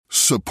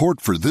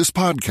Support for this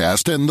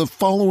podcast and the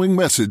following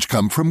message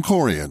come from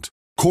Corient.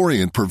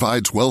 Corient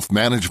provides wealth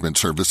management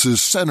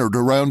services centered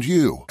around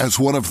you. As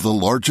one of the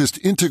largest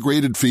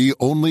integrated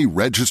fee-only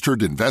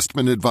registered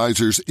investment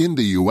advisors in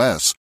the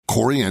U.S.,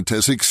 Corient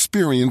has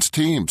experienced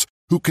teams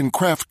who can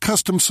craft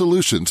custom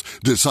solutions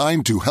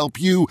designed to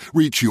help you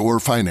reach your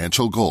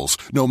financial goals,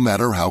 no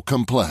matter how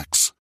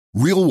complex.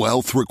 Real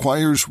wealth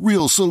requires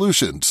real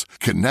solutions.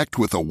 Connect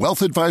with a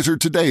wealth advisor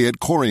today at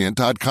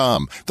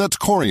Corient.com. That's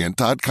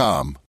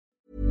Corient.com.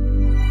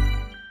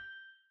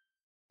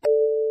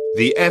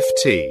 The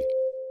FT.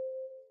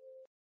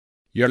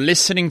 You're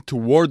listening to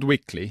World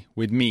Weekly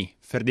with me,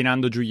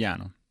 Ferdinando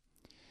Giuliano.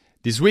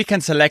 This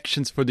weekend's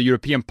elections for the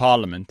European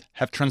Parliament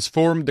have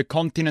transformed the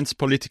continent's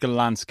political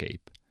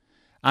landscape.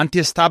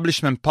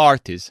 Anti-establishment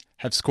parties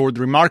have scored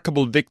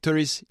remarkable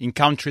victories in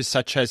countries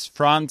such as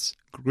France,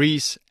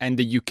 Greece and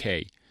the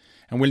UK,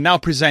 and will now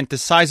present a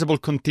sizable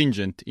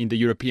contingent in the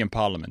European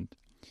Parliament.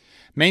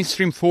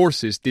 Mainstream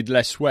forces did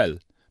less well,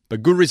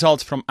 but good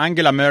results from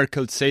Angela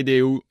Merkel's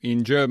CDU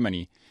in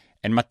Germany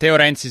and Matteo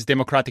Renzi's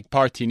Democratic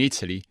Party in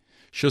Italy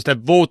shows that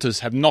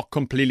voters have not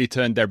completely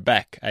turned their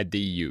back at the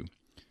EU.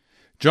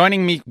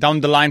 Joining me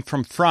down the line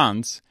from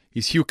France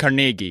is Hugh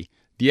Carnegie,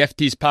 the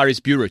FT's Paris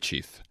bureau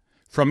chief.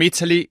 From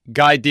Italy,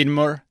 Guy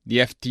Dinmore, the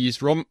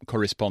FT's Rome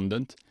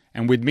correspondent,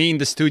 and with me in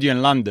the studio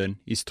in London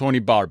is Tony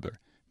Barber,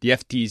 the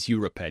FT's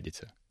Europe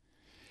editor.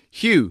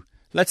 Hugh,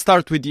 let's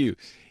start with you.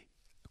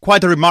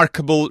 Quite a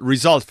remarkable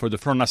result for the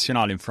Front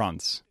National in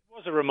France.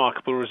 It was a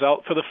remarkable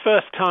result. For the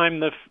first time,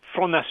 the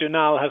Front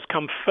National has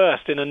come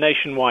first in a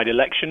nationwide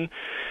election,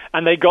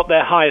 and they got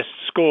their highest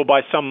score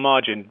by some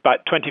margin,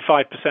 about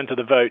 25% of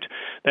the vote.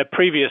 Their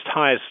previous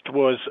highest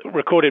was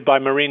recorded by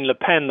Marine Le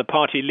Pen, the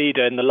party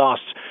leader in the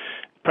last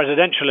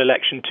presidential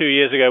election 2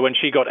 years ago when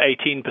she got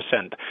 18%.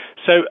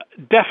 So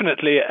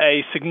definitely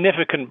a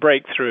significant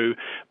breakthrough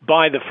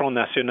by the Front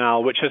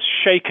National, which has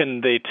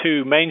shaken the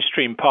two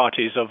mainstream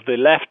parties of the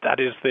left, that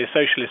is the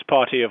Socialist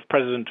Party of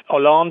President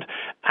Hollande,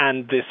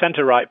 and the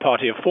centre-right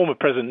party of former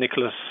President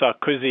Nicolas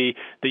Sarkozy,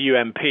 the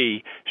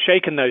UMP,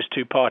 shaken those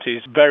two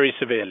parties very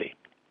severely.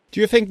 Do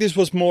you think this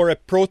was more a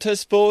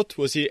protest vote?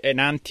 Was it an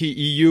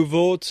anti-EU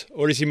vote?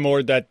 Or is it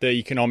more that the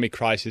economic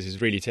crisis is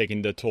really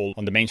taking the toll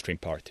on the mainstream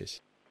parties?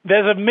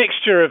 There's a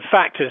mixture of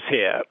factors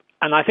here,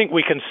 and I think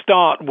we can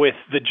start with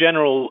the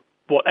general,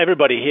 what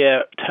everybody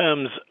here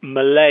terms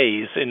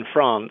malaise in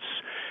France,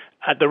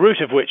 at the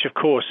root of which, of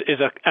course, is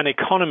an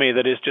economy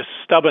that is just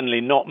stubbornly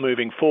not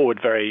moving forward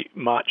very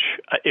much,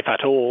 if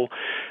at all,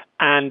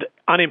 and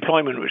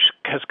unemployment which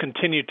has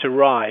continued to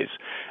rise.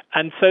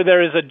 And so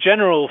there is a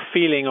general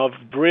feeling of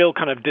real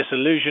kind of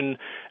disillusion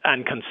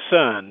and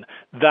concern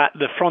that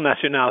the Front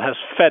National has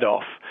fed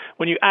off.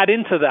 When you add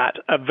into that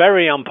a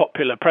very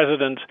unpopular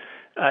president,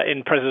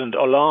 in President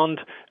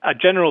Hollande, a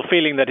general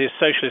feeling that his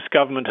socialist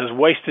government has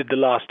wasted the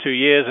last 2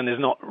 years and is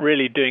not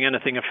really doing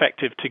anything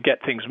effective to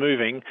get things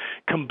moving,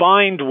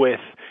 combined with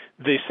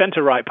the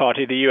centre-right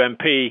party, the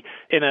UMP,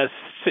 in a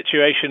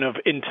situation of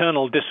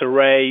internal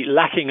disarray,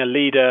 lacking a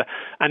leader,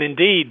 and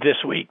indeed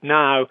this week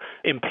now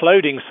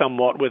imploding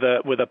somewhat with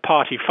a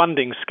party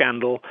funding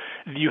scandal.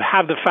 You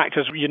have the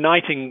factors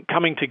uniting,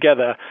 coming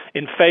together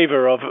in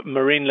favour of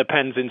Marine Le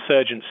Pen's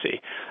insurgency.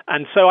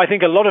 And so I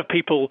think a lot of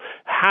people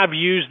have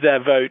used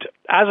their vote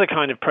as a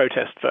kind of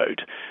protest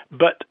vote,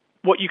 but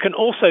what you can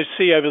also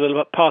see over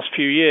the past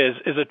few years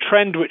is a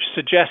trend which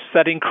suggests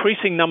that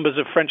increasing numbers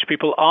of French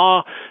people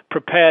are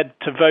prepared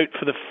to vote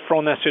for the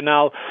Front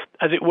National,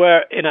 as it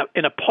were, in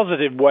a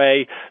positive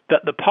way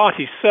that the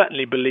party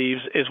certainly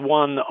believes is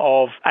one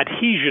of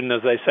adhesion,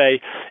 as they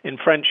say in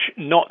French,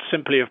 not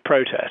simply of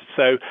protest.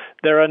 So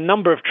there are a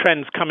number of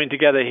trends coming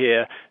together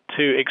here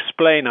to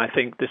explain, I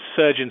think, this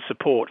surge in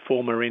support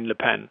for Marine Le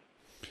Pen.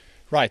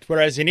 Right,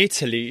 whereas in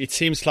Italy, it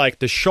seems like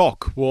the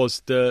shock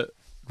was the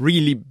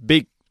really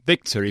big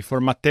victory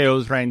for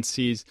Matteo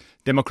Renzi's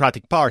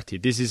Democratic Party.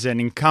 This is an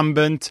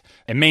incumbent,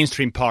 a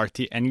mainstream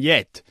party, and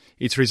yet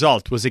its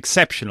result was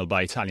exceptional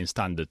by Italian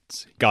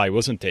standards. Guy,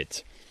 wasn't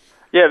it?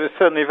 Yeah, it was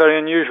certainly very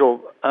unusual.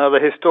 The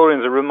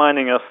historians are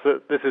reminding us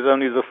that this is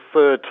only the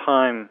third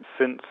time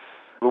since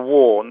the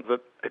war that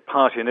a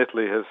party in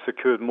Italy has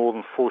secured more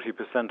than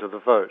 40% of the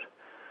vote.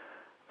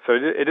 So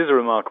it is a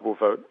remarkable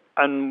vote.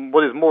 And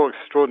what is more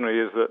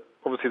extraordinary is that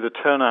obviously the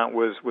turnout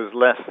was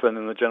less than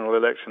in the general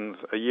elections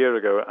a year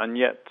ago, and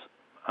yet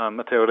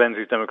Matteo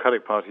Renzi's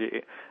Democratic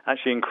Party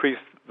actually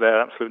increased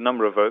their absolute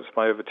number of votes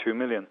by over 2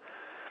 million.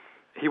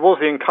 He was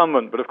the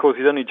incumbent, but of course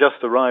he'd only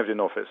just arrived in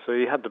office, so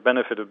he had the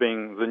benefit of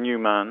being the new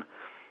man.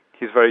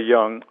 He's very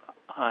young.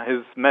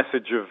 His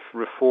message of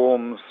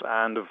reforms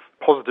and of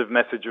positive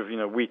message of,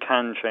 we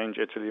can change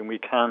Italy and we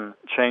can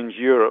change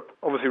Europe,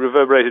 obviously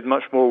reverberated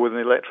much more with an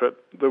electorate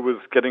that was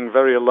getting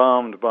very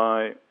alarmed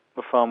by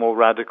the far more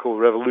radical,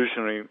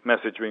 revolutionary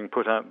message being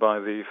put out by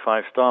the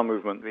Five Star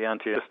Movement, the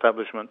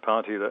anti-establishment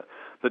party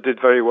that did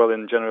very well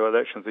in general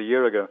elections a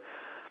year ago.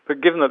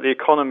 But given that the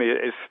economy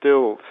is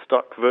still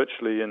stuck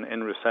virtually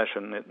in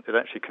recession, it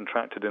actually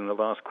contracted in the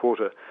last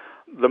quarter,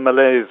 the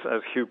malaise,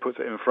 as Hugh puts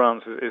it in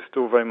France, is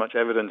still very much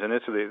evident in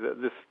Italy.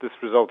 That this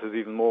result is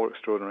even more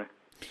extraordinary.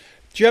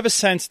 Do you have a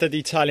sense that the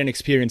Italian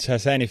experience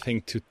has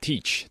anything to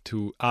teach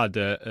to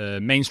other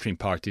mainstream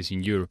parties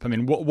in Europe? I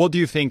mean, what do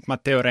you think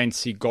Matteo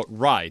Renzi got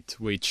right,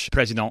 which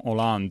President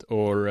Hollande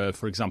or,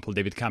 for example,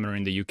 David Cameron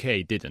in the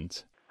UK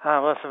didn't?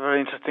 That's a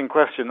very interesting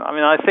question. I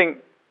mean, I think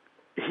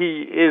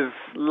he is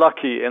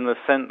lucky in the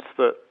sense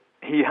that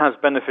he has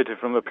benefited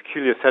from a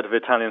peculiar set of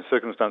Italian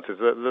circumstances.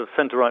 The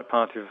centre-right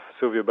party of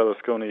Silvio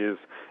Berlusconi is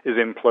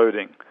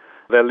imploding.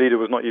 Their leader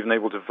was not even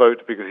able to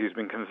vote because he's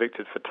been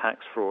convicted for tax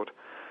fraud.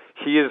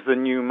 He is the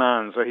new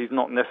man, so he's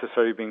not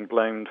necessarily being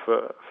blamed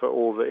for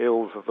all the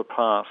ills of the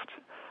past.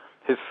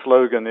 His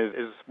slogan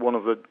is one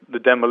of the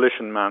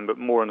demolition man, but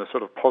more in a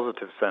sort of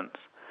positive sense.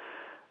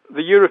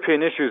 The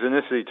European issues in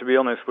Italy, to be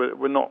honest,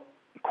 were not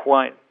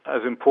quite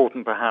as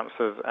important perhaps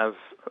as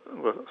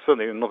well,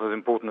 certainly not as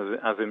important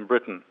as in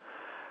Britain.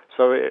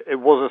 So it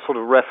was a sort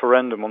of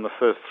referendum on the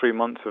first 3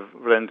 months of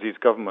Renzi's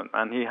government,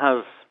 and he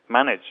has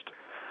managed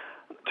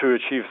to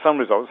achieve some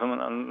results, and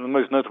the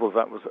most notable of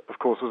that was, of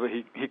course, was that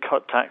he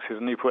cut taxes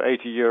and he put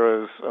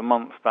 €80 a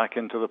month back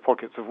into the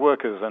pockets of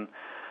workers, and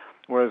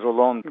whereas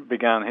Hollande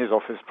began his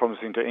office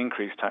promising to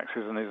increase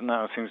taxes and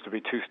now seems to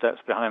be 2 steps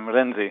behind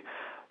Renzi.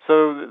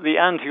 So the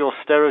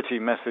anti-austerity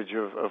message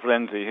of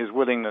Renzi, his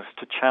willingness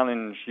to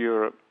challenge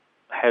Europe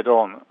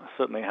head-on,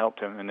 certainly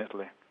helped him in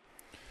Italy.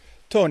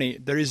 Tony,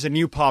 there is a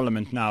new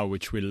parliament now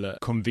which will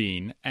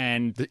convene,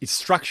 and its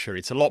structure,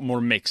 it's a lot more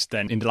mixed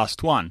than in the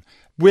last one.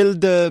 Will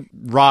the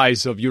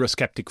rise of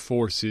Eurosceptic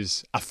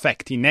forces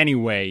affect in any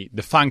way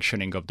the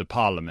functioning of the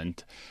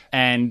parliament?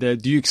 And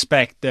do you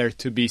expect there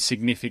to be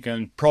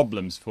significant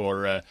problems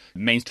for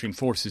mainstream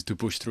forces to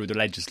push through the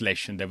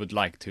legislation they would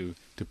like to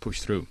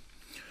push through?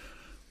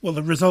 Well,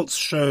 the results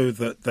show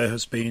that there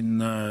has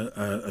been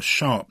a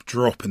sharp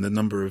drop in the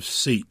number of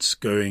seats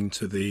going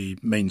to the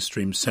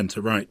mainstream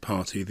centre-right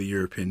party, the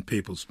European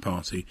People's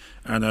Party,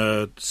 and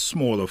a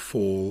smaller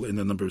fall in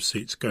the number of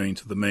seats going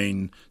to the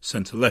main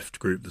centre-left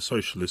group, the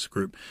Socialist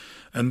group.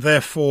 And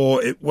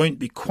therefore, it won't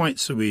be quite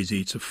so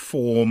easy to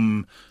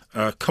form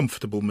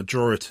comfortable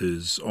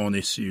majorities on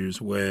issues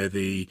where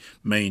the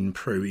main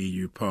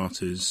pro-EU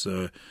parties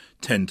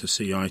tend to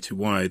see eye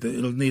to eye.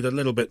 It'll need a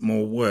little bit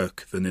more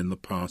work than in the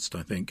past,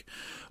 I think.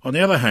 On the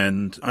other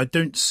hand, I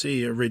don't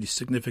see a really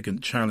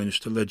significant challenge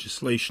to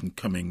legislation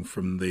coming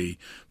from the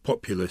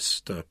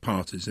populist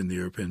parties in the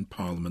European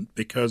Parliament,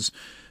 because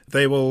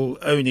they will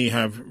only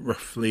have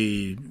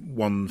roughly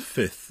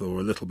 1/5 or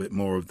a little bit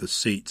more of the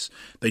seats.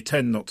 They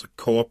tend not to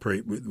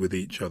cooperate with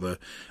each other,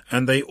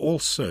 and they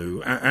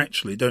also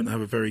actually don't have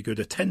a very good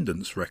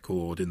attendance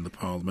record in the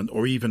Parliament,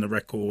 or even a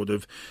record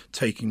of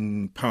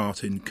taking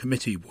part in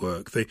committee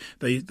work.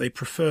 They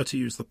prefer to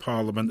use the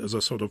Parliament as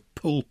a sort of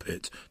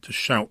pulpit to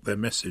shout their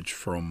message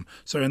from.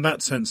 So in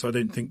that sense, I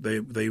don't think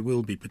they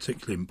will be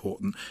particularly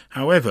important.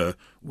 However,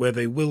 where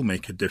they will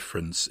make a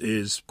difference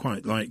is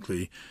quite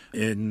likely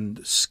in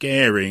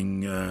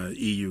scaring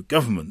EU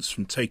governments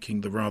from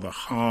taking the rather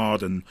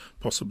hard and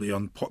possibly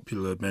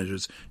unpopular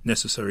measures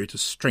necessary to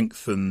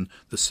strengthen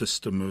the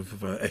system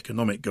of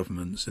economic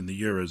governance in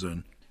the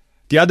Eurozone.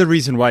 The other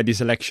reason why this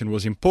election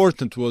was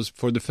important was,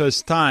 for the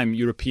first time,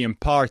 European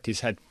parties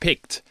had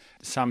picked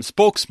some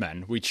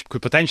spokesmen which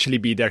could potentially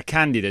be their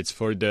candidates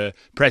for the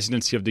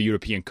presidency of the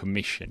European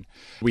Commission.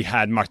 We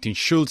had Martin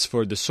Schulz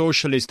for the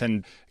Socialists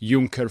and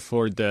Juncker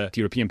for the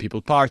European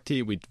People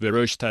Party, with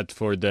Verhofstadt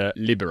for the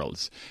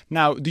Liberals.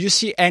 Now, do you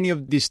see any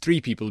of these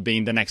 3 people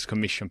being the next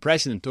Commission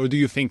president, or do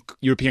you think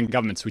European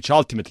governments, which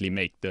ultimately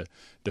make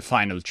the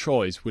final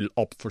choice, will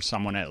opt for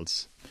someone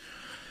else?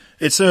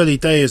 It's early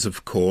days,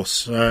 of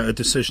course. A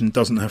decision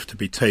doesn't have to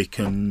be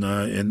taken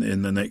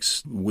in the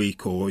next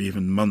week or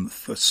even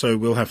month, so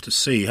we'll have to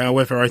see.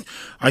 However,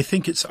 I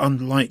think it's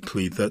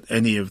unlikely that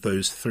any of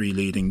those 3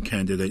 leading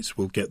candidates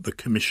will get the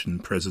Commission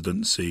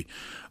presidency.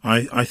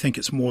 I think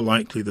it's more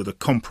likely that a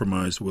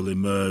compromise will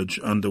emerge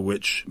under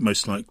which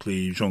most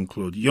likely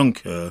Jean-Claude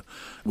Juncker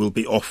will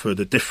be offered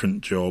a different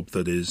job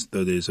that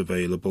is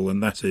available,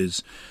 and that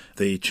is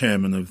the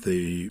chairman of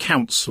the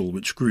council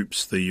which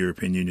groups the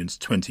European Union's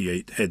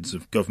 28 heads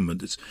of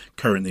government. It's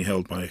currently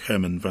held by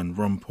Herman Van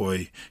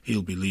Rompuy.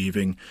 He'll be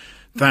leaving.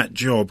 That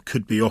job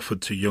could be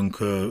offered to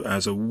Juncker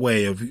as a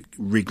way of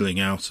wriggling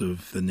out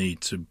of the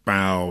need to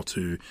bow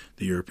to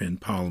the European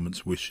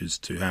Parliament's wishes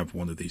to have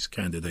one of these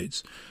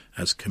candidates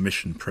as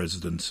Commission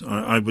President.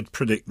 I would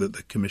predict that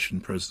the Commission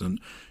President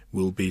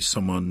will be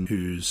someone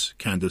whose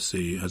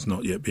candidacy has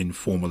not yet been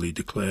formally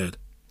declared.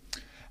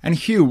 And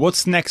Hugh,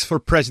 what's next for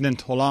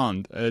President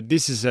Hollande?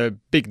 This is a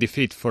big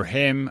defeat for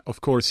him.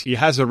 Of course, he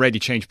has already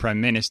changed Prime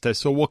Minister.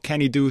 So what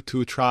can he do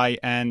to try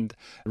and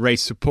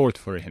raise support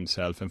for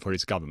himself and for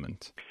his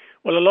government?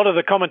 Well, a lot of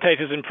the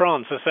commentators in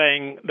France are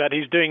saying that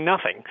he's doing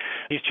nothing.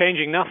 He's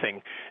changing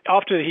nothing.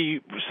 After he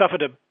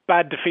suffered a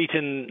bad defeat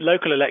in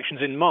local elections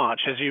in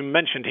March, as you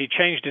mentioned, he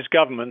changed his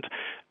government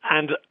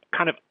and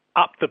kind of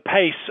upped the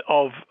pace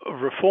of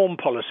reform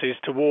policies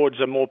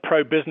towards a more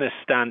pro-business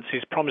stance.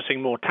 He's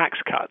promising more tax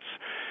cuts.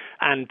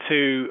 and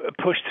to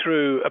push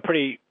through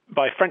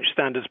by French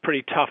standards,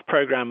 pretty tough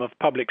program of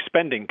public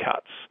spending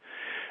cuts.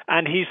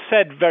 And he's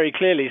said very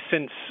clearly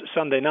since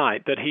Sunday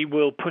night that he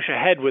will push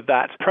ahead with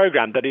that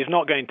program, that he's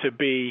not going to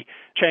be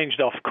changed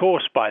off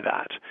course by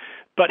that.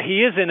 But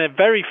he is in a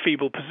very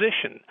feeble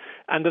position.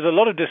 And there's a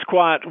lot of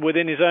disquiet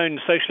within his own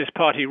Socialist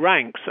Party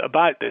ranks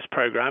about this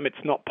program.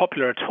 It's not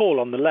popular at all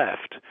on the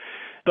left.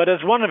 But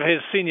as one of his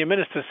senior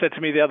ministers said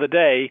to me the other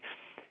day,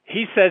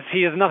 he says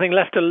he has nothing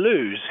left to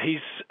lose. He's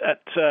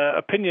at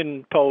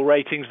opinion poll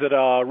ratings that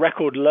are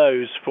record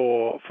lows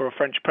for a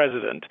French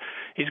president.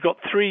 He's got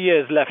 3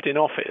 years left in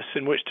office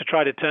in which to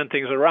try to turn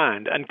things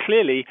around. And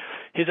clearly,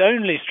 his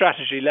only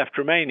strategy left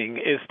remaining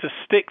is to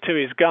stick to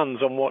his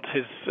guns on what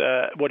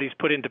he's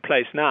put into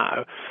place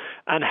now,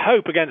 and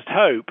hope against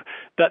hope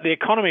that the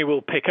economy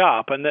will pick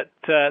up and that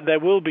there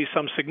will be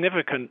some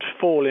significant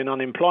fall in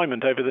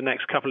unemployment over the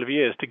next couple of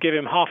years to give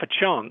him half a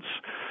chance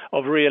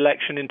of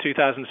re-election in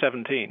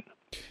 2017.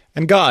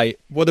 And Guy,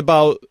 what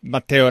about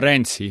Matteo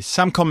Renzi?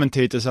 Some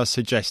commentators are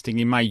suggesting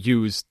he might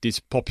use this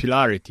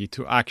popularity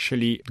to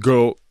actually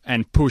go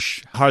and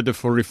push harder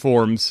for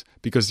reforms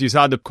because his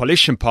other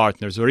coalition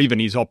partners or even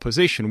his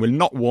opposition will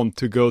not want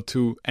to go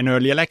to an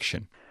early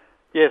election.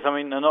 Yes, I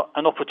mean, an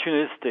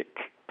opportunistic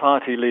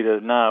party leader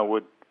now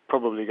would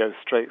probably go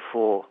straight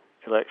for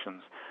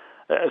elections,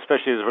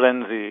 especially as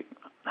Renzi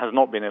has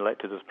not been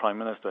elected as Prime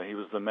Minister. He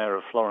was the mayor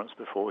of Florence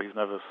before. He's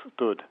never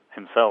stood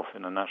himself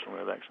in a national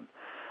election.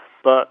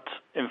 But,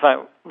 in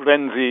fact,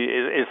 Renzi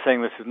is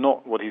saying this is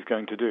not what he's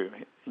going to do.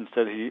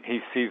 Instead, he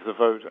sees the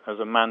vote as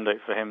a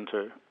mandate for him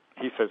to,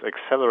 he says,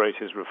 accelerate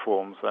his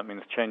reforms. That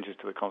means changes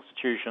to the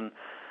Constitution,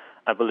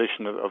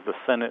 abolition of the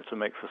Senate to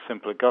make for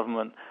simpler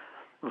government,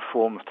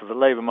 reforms to the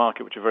labour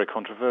market, which are very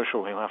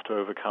controversial. He'll have to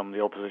overcome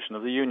the opposition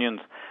of the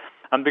unions.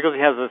 And because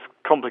he has this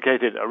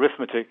complicated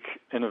arithmetic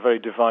in a very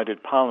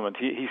divided parliament,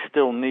 he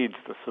still needs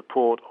the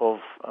support of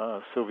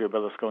Silvio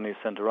Berlusconi's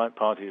centre-right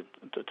party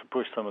to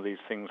push some of these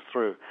things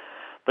through.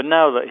 But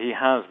now that he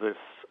has this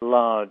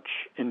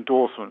large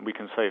endorsement, we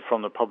can say,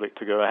 from the public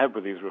to go ahead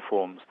with these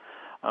reforms,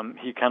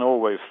 he can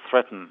always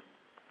threaten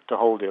to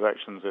hold the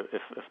elections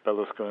if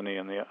Berlusconi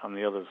and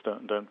the others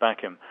don't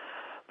back him.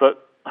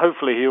 But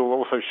hopefully he will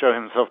also show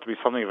himself to be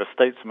something of a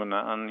statesman,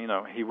 and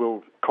he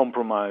will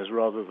compromise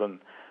rather than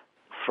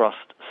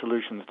thrust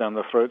solutions down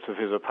the throats of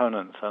his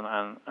opponents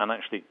and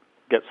actually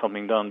get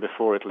something done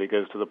before Italy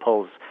goes to the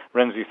polls.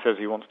 Renzi says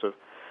he wants to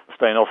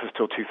stay in office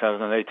till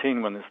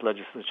 2018 when this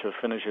legislature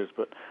finishes,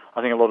 but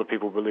I think a lot of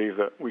people believe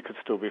that we could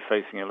still be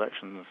facing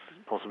elections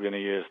possibly in a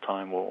year's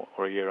time or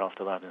a year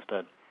after that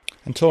instead.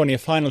 And Tony, a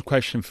final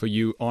question for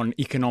you on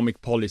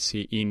economic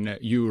policy in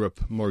Europe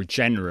more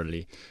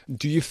generally.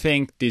 Do you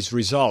think these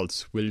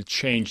results will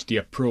change the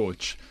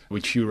approach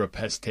which Europe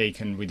has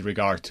taken with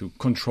regard to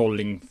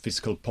controlling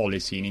fiscal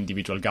policy in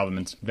individual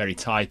governments very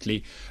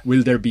tightly?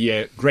 Will there be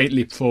a great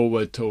leap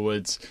forward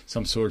towards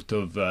some sort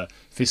of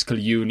fiscal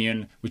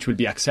union which will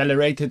be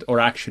accelerated,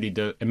 or actually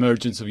the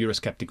emergence of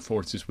Eurosceptic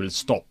forces will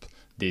stop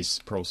this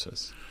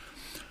process?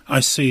 I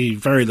see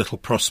very little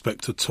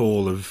prospect at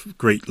all of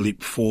great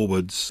leap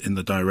forwards in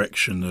the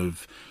direction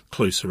of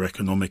closer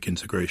economic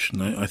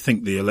integration. I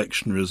think the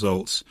election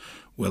results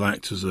will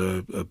act as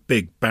a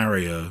big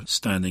barrier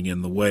standing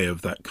in the way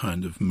of that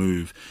kind of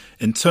move.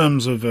 In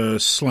terms of a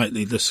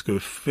slightly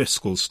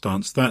fiscal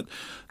stance, that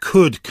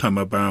could come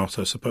about,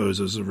 I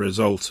suppose, as a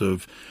result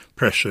of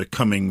pressure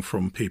coming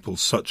from people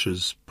such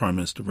as Prime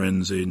Minister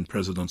Renzi and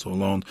President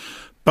Hollande.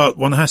 But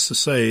one has to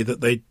say that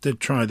they did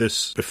try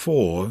this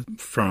before,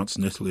 France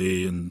and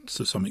Italy and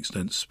to some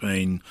extent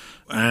Spain,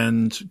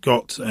 and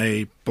got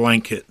a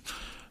blanket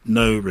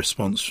no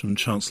response from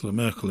Chancellor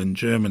Merkel in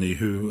Germany,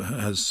 who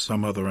has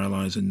some other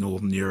allies in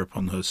Northern Europe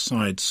on her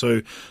side.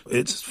 So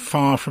it's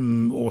far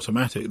from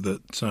automatic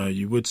that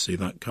you would see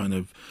that kind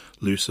of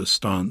looser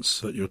stance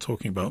that you're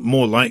talking about.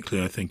 More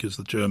likely, I think, is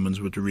the Germans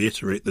would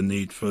reiterate the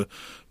need for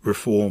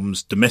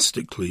reforms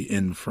domestically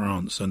in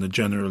France and a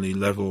generally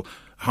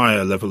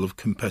higher level of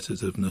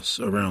competitiveness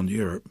around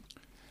Europe.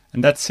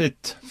 And that's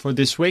it for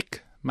this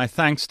week. My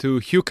thanks to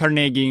Hugh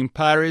Carnegie in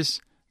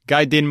Paris,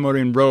 Guy Dinmore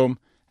in Rome,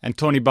 and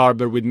Tony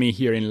Barber with me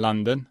here in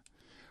London.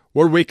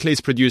 World Weekly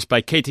is produced by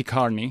Katie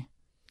Carney.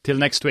 Till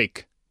next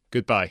week,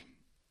 goodbye.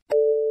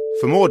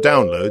 For more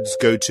downloads,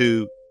 go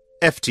to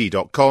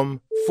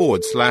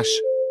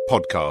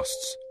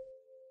ft.com/podcasts.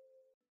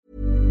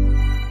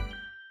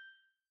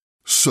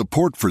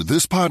 Support for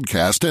this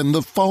podcast and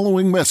the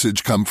following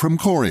message come from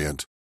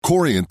Corient.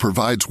 Corient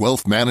provides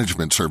wealth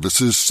management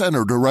services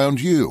centered around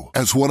you.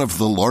 As one of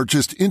the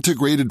largest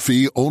integrated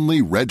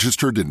fee-only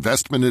registered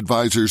investment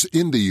advisors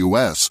in the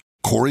U.S.,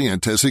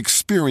 Corient has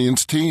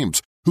experienced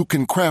teams who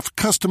can craft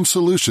custom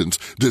solutions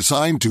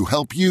designed to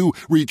help you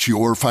reach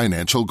your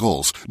financial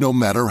goals, no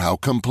matter how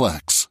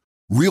complex.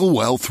 Real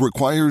wealth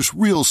requires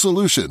real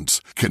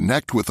solutions.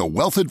 Connect with a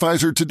wealth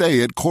advisor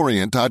today at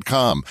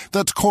Corient.com.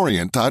 That's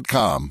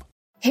Corient.com.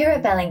 Here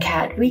at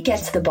Bellingcat, we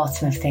get to the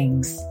bottom of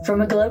things.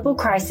 From a global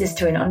crisis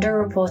to an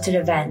underreported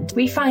event,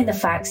 we find the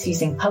facts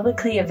using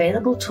publicly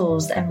available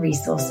tools and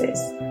resources.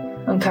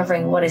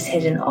 uncovering what is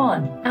hidden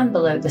on and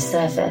below the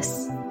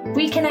surface.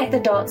 We connect the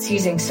dots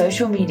using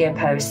social media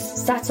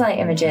posts, satellite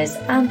images,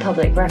 and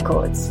public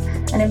records,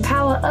 and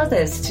empower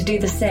others to do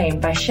the same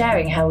by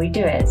sharing how we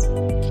do it.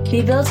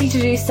 The ability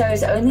to do so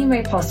is only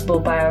made possible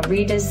by our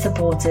readers,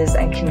 supporters,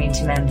 and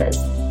community members.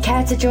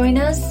 Care to join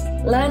us?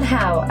 Learn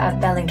how at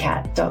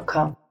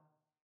bellingcat.com.